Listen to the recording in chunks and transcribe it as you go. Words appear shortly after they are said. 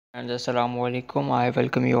And assalamu alaikum. I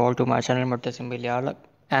welcome you all to my channel Murtasim Bilyal,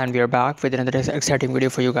 and we are back with another exciting video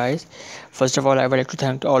for you guys. First of all, I would like to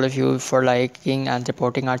thank all of you for liking and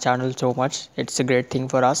supporting our channel so much. It's a great thing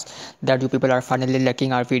for us that you people are finally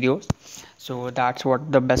liking our videos. So that's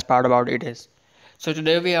what the best part about it is. So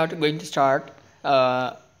today we are going to start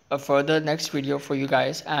a further next video for you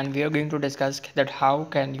guys, and we are going to discuss that how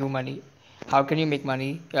can you make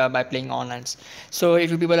money by playing online. So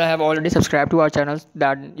if you people have already subscribed to our channels,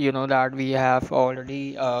 that you know that we have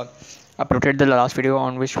already uploaded the last video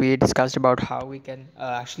on which we discussed about how we can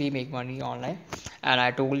actually make money online, and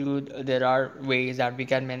I told you there are ways that we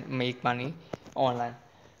can make money online.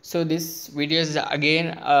 So this video is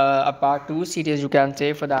again a part 2 series, you can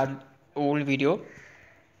say, for that old video.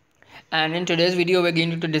 And in today's video we're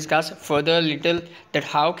going to discuss further a little that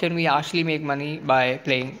how can we actually make money by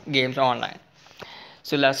playing games online.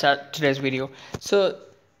 So let's start today's video. So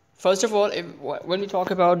first of all, when we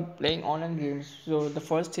talk about playing online games, so the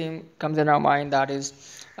first thing comes in our mind, that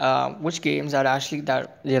is which games are actually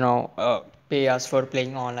that pay us for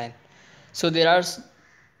playing online. So there's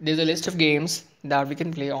a list of games that we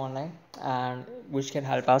can play online and which can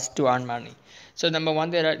help us to earn money. So number one,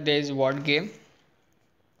 there's word game.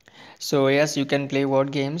 So yes, you can play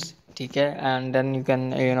word games, okay, and then you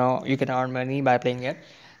can earn money by playing it.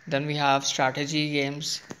 Then we have strategy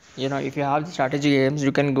games. If you have the strategy games,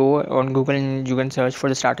 you can go on Google and you can search for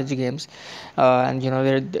the strategy games, and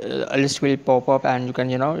a list will pop up, and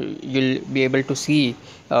you'll be able to see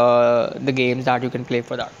the games that you can play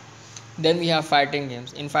for that. Then we have fighting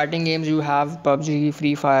games. In fighting games, you have PUBG,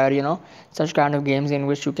 Free Fire, such kind of games in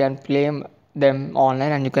which you can play them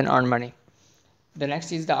online and you can earn money. The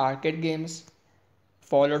next is the arcade games,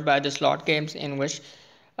 followed by the slot games in which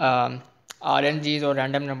RNGs or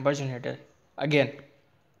random number generator. Again,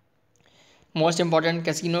 most important,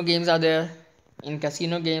 casino games are there. In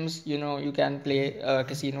casino games, you can play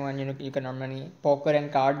casino and you can earn money. Poker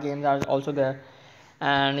and card games are also there,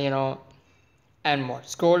 and and more.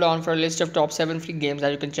 Scroll down for a list of top 7 free games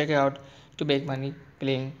that you can check out to make money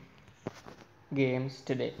playing games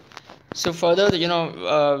today. So further, we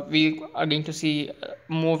are going to see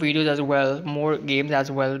more videos as well, more games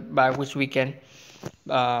as well, by which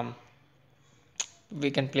um,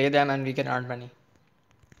 we can play them and we can earn money.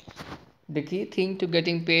 The key thing to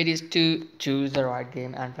getting paid is to choose the right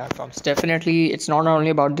game and platforms. Definitely, it's not only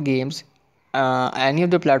about the games. Any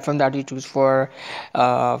of the platform that you choose for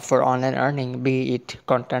online earning, be it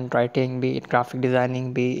content writing, be it graphic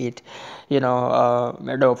designing, be it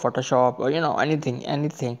Adobe Photoshop, or anything,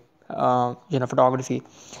 photography.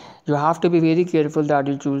 You have to be very careful that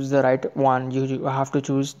you choose the right one. You have to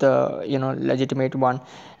choose the legitimate one,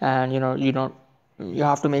 and you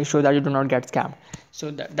have to make sure that you do not get scammed. So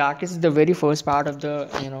that is the very first part of the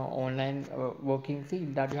online working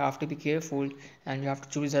field, that you have to be careful and you have to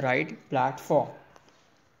choose the right platform.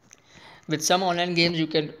 With some online games you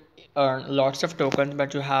can earn lots of tokens,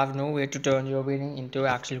 but you have no way to turn your winning into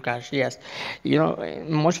actual cash. Yes,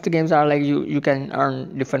 most of the games are like you can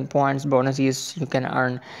earn different points, bonuses, you can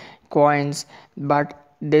earn coins,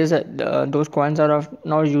 but those coins are of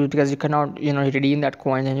no use because you cannot redeem that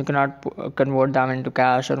coin, and you cannot convert them into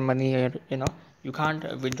cash or money, or you can't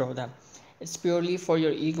withdraw them. It's purely for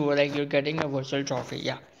your ego, like you're getting a virtual trophy.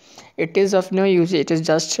 Yeah, it is of no use. It is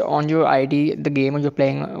just on your ID, the game you're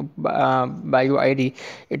playing by your ID.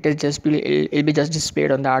 It'll be just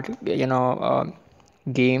displayed on that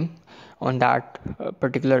game, on that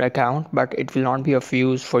particular account, but it will not be of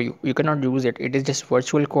use for you. You cannot use it. It is just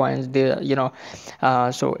virtual coins.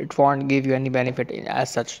 So it won't give you any benefit as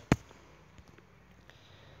such.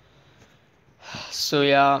 So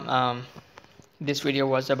yeah, this video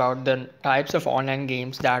was about the types of online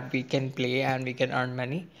games that we can play and we can earn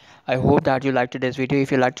money. I hope that you liked today's video.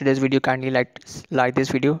 If you liked today's video, kindly like this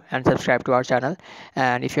video and subscribe to our channel.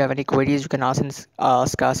 And if you have any queries, you can ask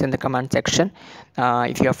us in the comment section.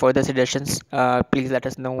 If you have further suggestions, please let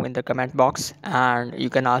us know in the comment box, and you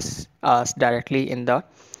can ask us directly in the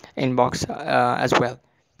inbox as well.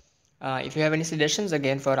 If you have any suggestions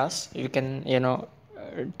again for us, you can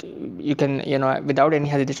without any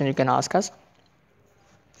hesitation you can ask us.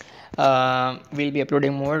 We'll be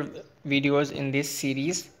uploading more videos in this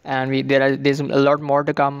series, and there's a lot more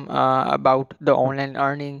to come about the online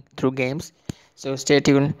earning through games. So stay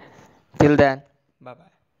tuned. Till then,